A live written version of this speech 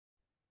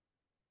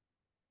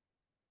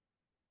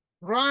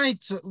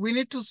Right, we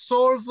need to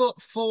solve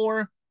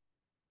for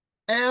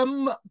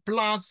m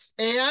plus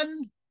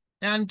n,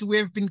 and we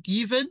have been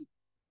given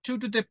 2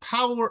 to the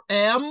power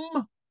m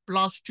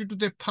plus 2 to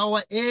the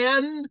power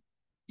n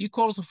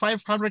equals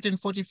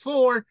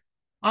 544.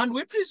 And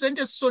we present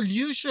a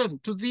solution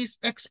to this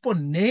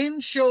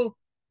exponential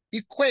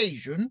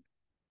equation,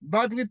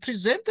 but we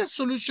present the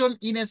solution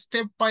in a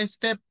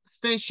step-by-step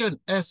fashion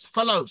as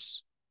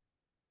follows.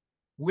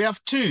 We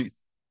have 2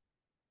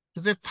 to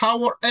the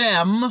power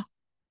m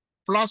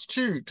plus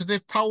 2 to the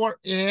power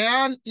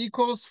n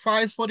equals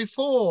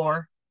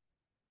 544.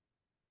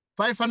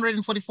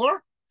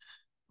 544.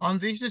 And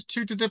this is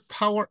 2 to the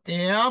power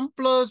m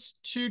plus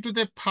 2 to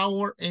the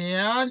power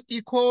n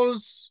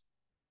equals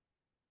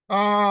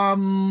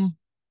 2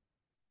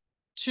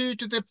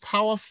 to the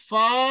power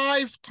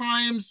 5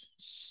 times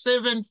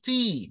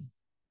 17.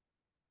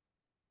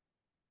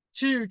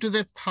 2 to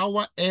the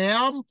power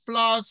m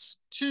plus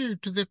 2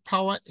 to the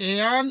power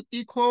n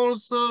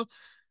equals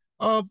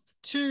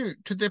 2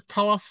 to the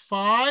power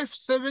 5.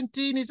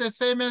 17 is the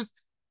same as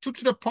 2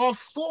 to the power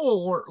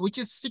 4, which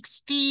is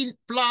 16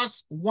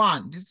 plus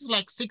 1. This is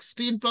like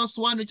 16 plus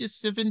 1, which is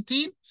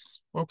 17.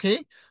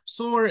 Okay,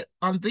 so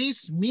and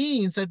this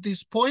means at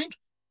this point,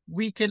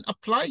 we can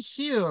apply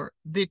here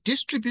the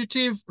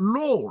distributive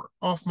law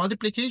of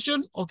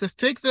multiplication, of the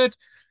fact that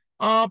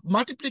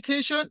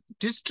multiplication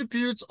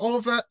distributes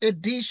over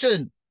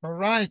addition. All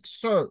right,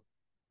 so,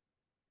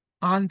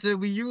 and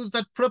we use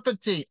that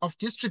property of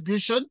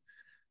distribution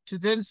to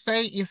then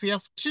say if we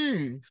have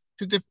 2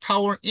 to the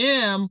power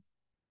m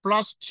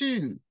plus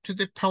 2 to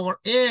the power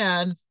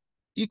n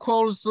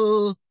equals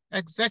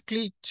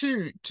exactly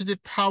 2 to the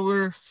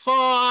power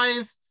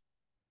 5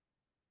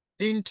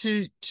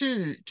 into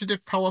 2 to the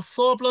power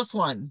 4 plus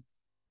 1.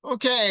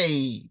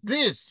 Okay,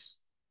 this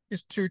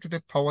is 2 to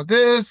the power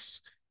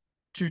this,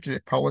 2 to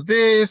the power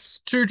this,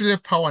 2 to the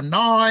power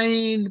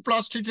 9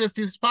 plus 2 to the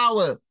 5th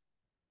power.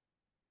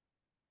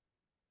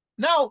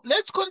 Now,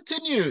 let's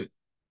continue.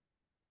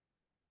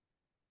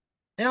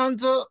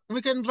 And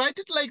we can write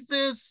it like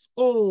this,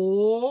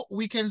 or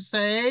we can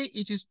say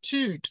it is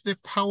 2 to the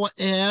power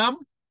m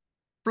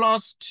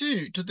plus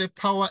 2 to the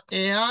power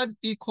n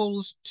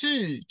equals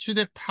 2 to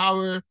the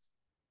power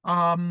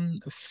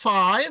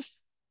 5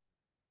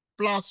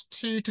 plus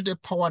 2 to the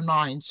power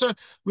 9. So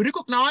we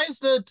recognize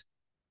that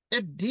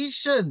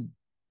addition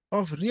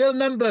of real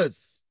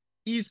numbers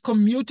is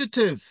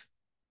commutative.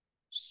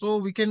 So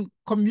we can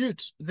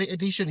commute the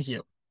addition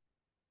here.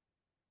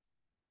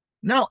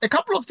 Now, a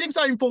couple of things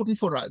are important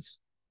for us.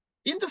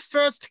 In the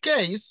first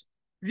case,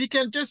 we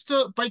can just,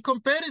 by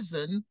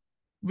comparison,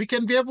 we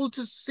can be able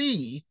to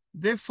see,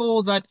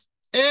 therefore, that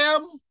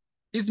m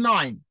is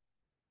 9.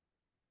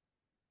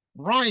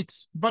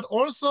 Right, but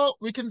also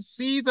we can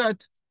see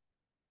that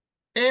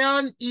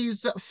n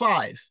is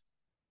 5.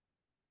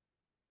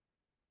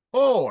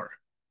 Or,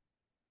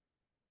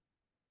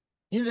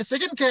 in the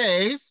second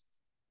case,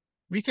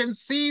 we can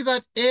see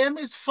that m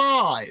is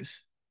 5,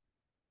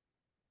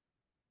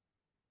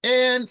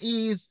 n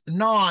is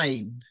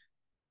 9.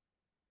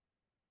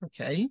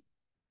 Okay.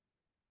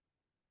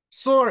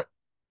 So,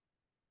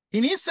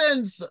 in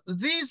essence,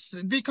 these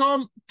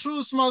become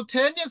true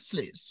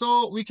simultaneously.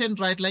 So we can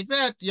write like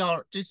that. Yeah,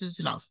 this is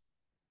enough.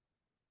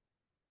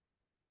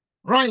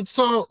 Right,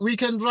 so we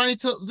can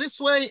write this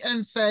way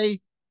and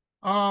say,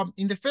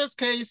 in the first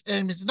case,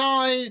 m is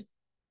 9,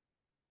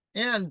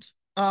 and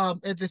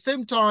at the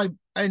same time,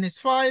 n is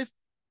 5,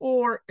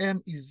 or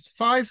m is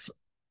 5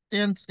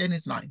 and n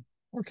is 9.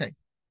 Okay.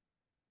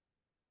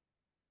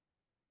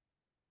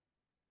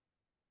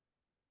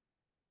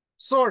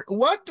 So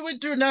what do we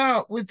do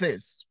now with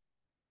this?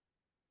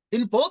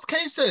 In both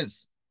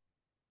cases,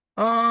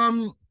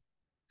 hence,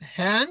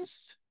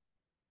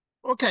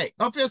 okay,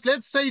 obviously,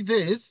 let's say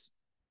this,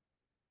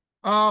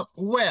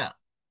 where,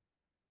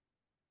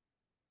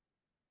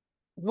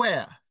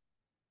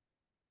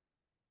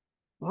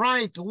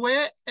 right,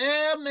 where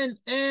m and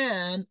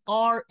n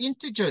are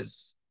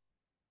integers,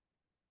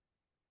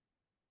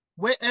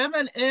 where m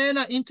and n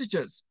are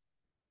integers,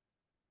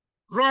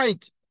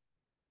 right,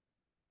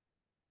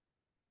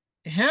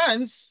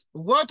 hence,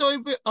 what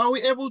are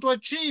we able to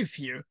achieve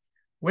here?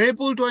 We're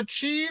able to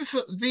achieve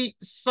the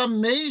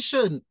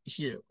summation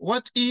here.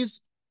 What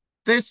is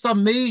the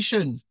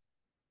summation?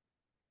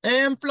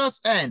 M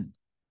plus n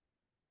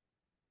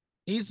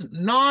is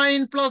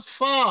 9 plus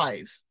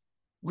 5,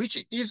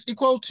 which is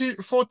equal to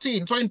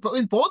 14. So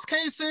in both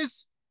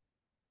cases,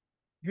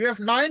 you have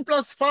 9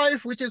 plus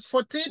 5, which is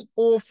 14,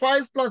 or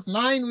 5 plus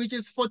 9, which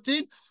is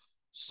 14.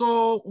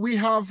 So we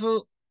have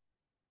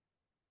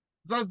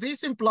that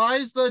this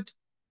implies that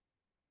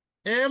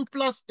m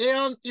plus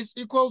n is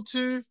equal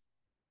to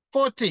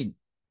 14.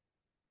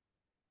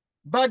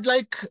 But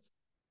like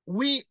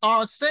we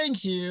are saying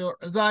here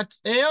that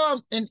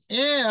m and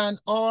n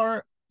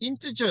are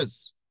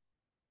integers.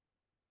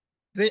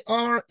 They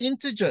are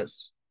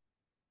integers.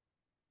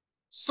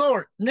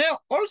 So now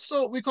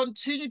also we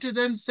continue to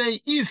then say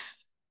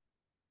if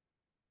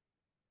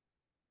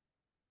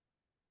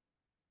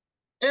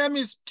m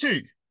is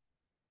 2,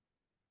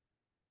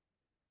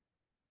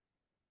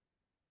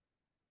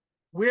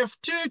 We have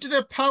 2 to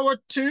the power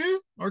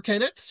 2. Okay,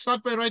 let's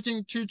start by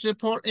writing 2 to the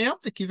power m,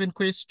 the given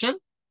question.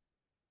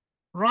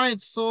 Right,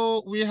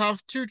 so we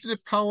have 2 to the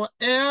power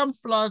m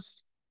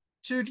plus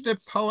 2 to the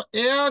power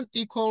n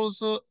equals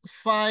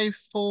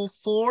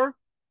 544.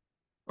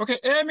 Okay,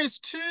 m is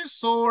 2,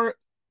 so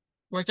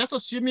we're just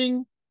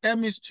assuming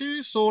m is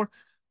 2, so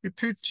we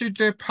put 2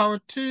 to the power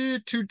 2,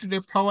 2 to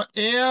the power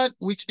n,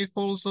 which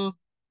equals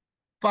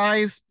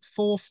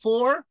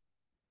 544.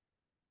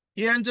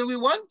 And we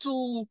want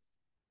to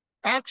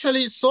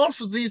actually solve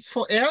this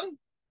for n.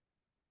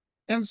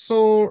 And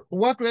so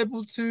what we're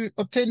able to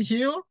obtain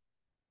here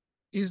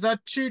is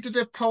that 2 to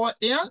the power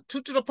n,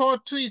 2 to the power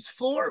 2 is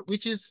 4,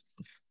 which is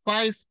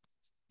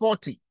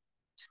 540.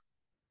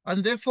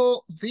 And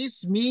therefore,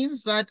 this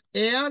means that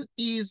n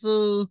is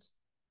the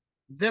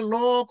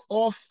log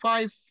of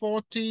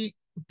 540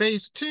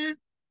 base 2.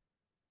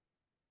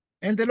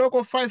 And the log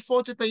of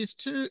 540 base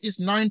 2 is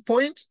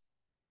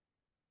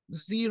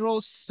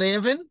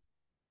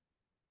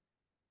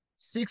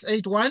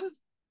 9.07681.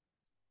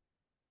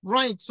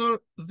 Right, so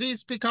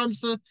this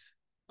becomes the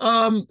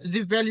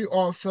value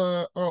of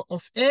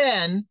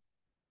n,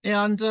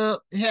 and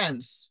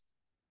hence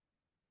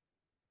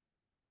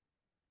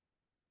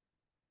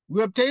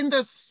we obtain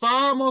the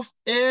sum of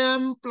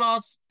m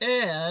plus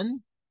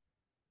n,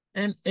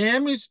 and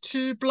m is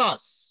 2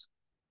 plus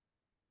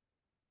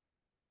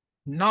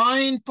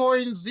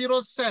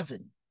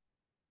 9.07.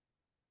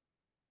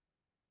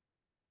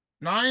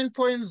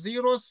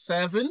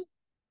 9.07,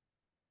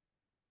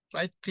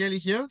 right clearly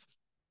here.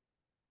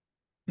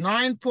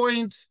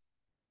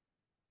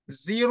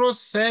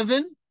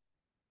 9.07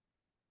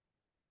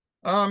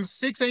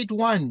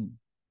 681.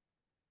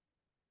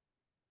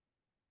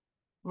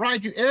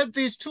 Right, you add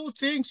these two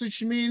things,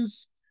 which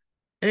means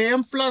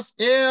m plus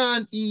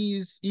n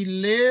is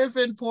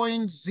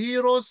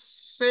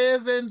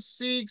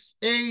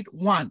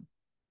 11.07681.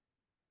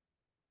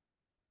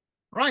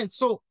 Right,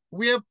 so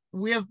we have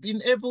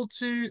been able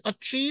to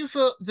achieve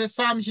the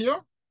sum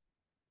here.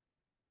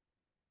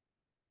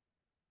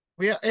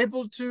 We are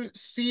able to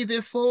see,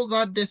 therefore,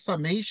 that the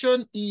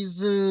summation is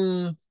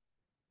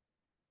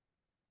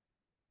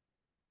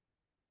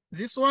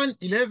this one,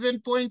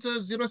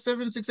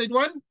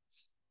 11.07681.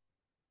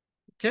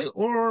 Okay,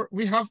 or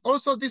we have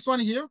also this one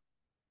here.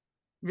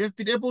 We have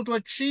been able to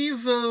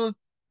achieve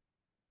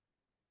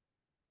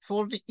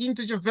for the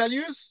integer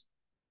values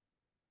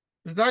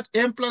that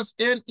m plus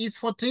n is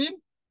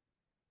 14.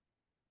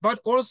 But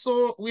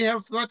also we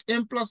have that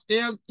m plus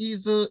n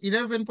is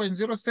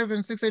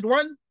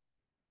 11.07681.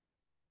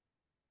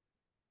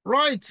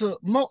 Right,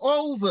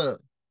 moreover,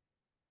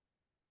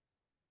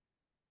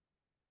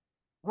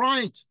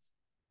 right,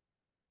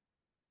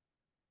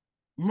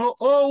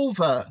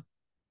 moreover,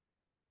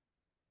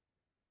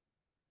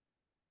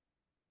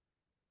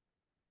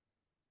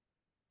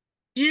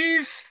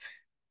 if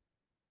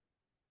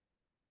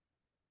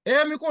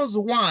m equals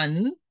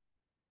 1,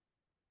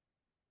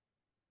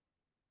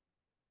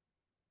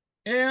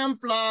 m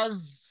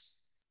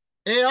plus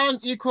n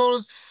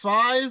equals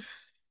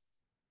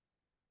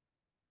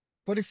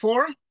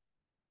 544.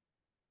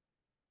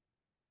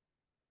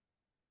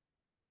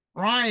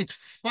 Right,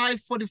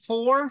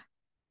 544.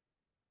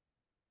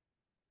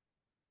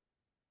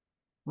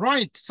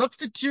 Right,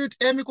 substitute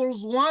m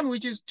equals 1,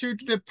 which is 2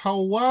 to the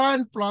power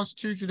 1 plus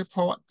 2 to the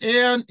power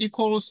n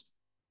equals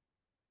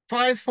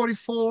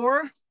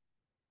 544.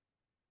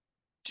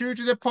 2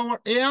 to the power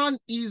n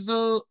is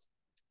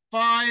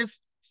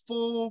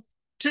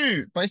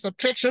 542 by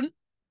subtraction,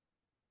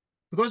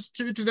 because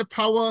 2 to the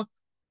power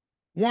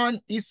 1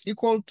 is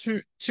equal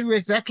to 2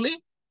 exactly.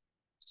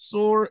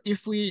 So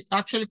if we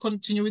actually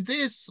continue with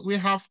this, we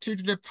have 2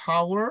 to the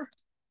power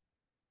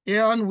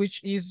n, which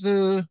is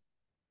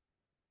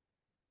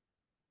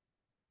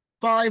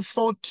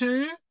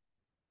 542.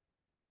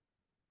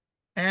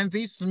 And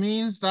this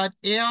means that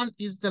n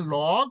is the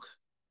log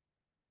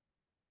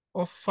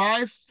of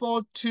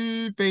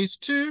 542 base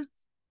 2,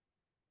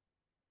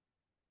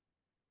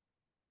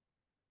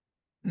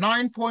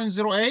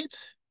 9.08,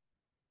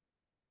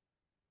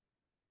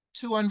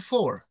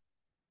 214.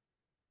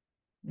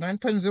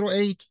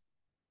 9.08,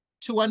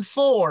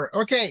 214.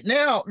 Okay,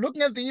 now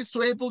looking at these,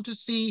 we're able to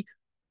see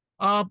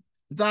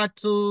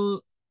that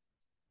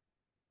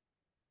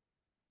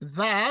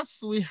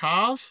thus we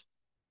have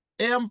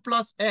m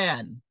plus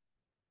n.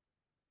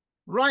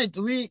 Right,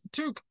 we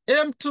took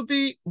m to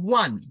be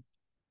 1,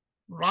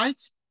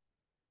 right?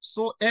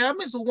 So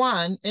m is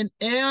 1 and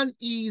n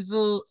is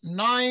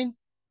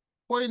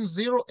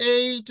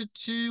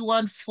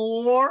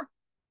 9.08214,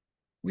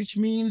 which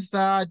means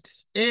that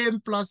m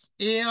plus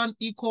n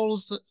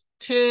equals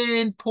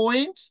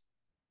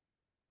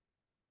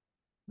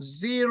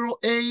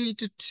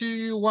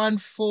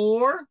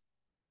 10.08214,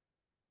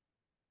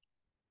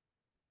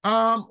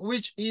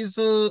 which is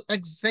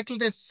exactly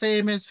the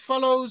same as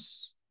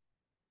follows.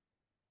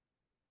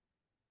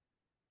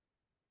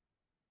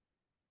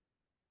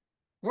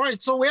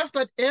 Right, so we have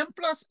that m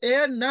plus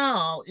n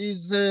now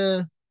is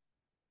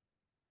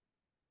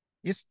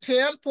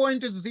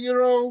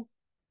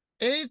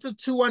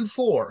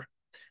 10.08214.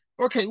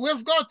 Okay,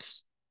 we've got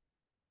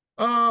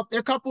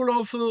a couple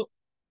of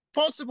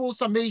possible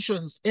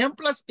summations. M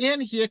plus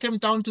n here came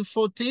down to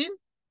 14,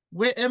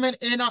 where m and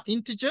n are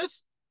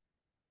integers.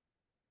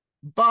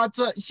 But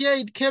here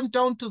it came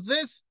down to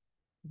this,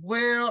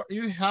 where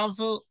you have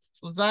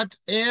that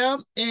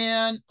m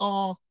and n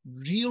are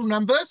real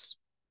numbers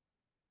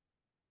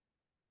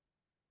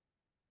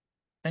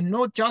and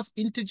not just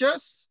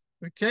integers.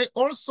 Okay,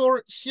 also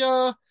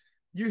here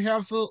you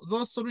have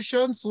those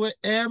solutions where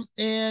m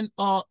and n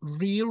are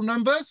real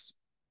numbers.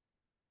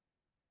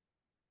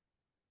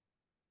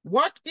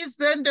 What is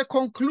then the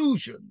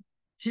conclusion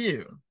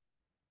here?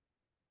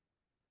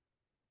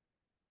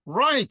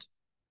 Right,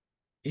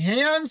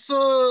 hence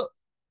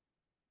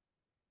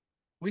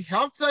we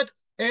have that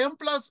m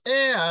plus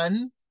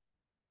n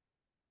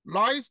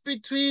lies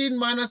between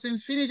minus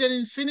infinity and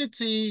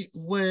infinity,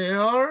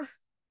 where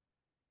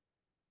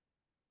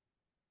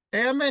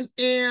m and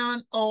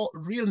n are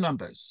real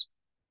numbers,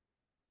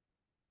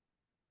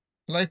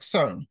 like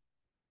so.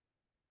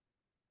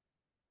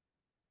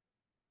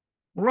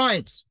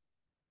 Right.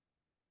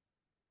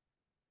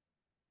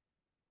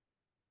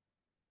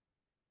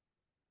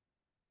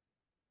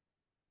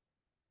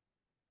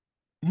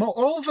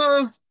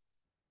 Moreover,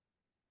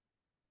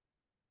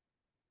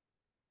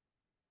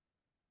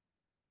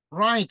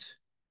 right.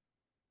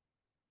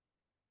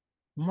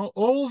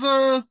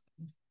 Moreover,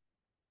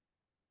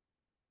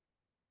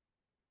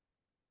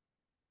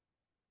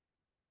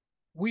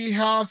 we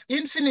have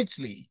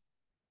infinitely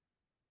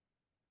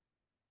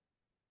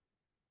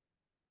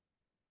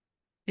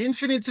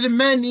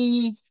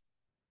many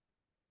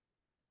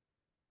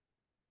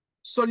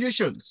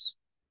solutions.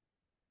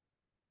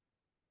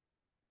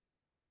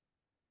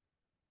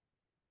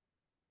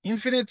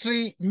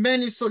 Infinitely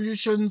many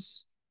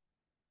solutions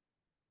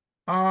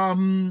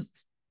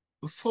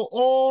for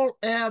all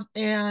m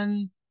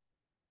and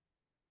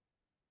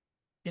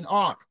in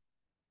R.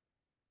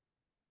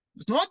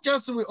 It's not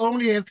just we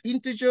only have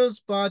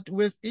integers, but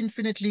with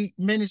infinitely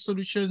many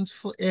solutions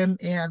for m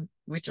and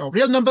which are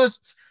real numbers.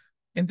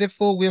 And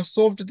therefore, we have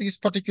solved this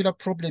particular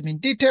problem in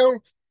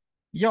detail.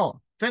 Yeah,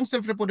 thanks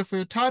everybody for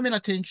your time and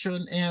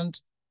attention,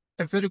 and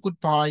a very good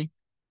bye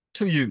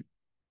to you.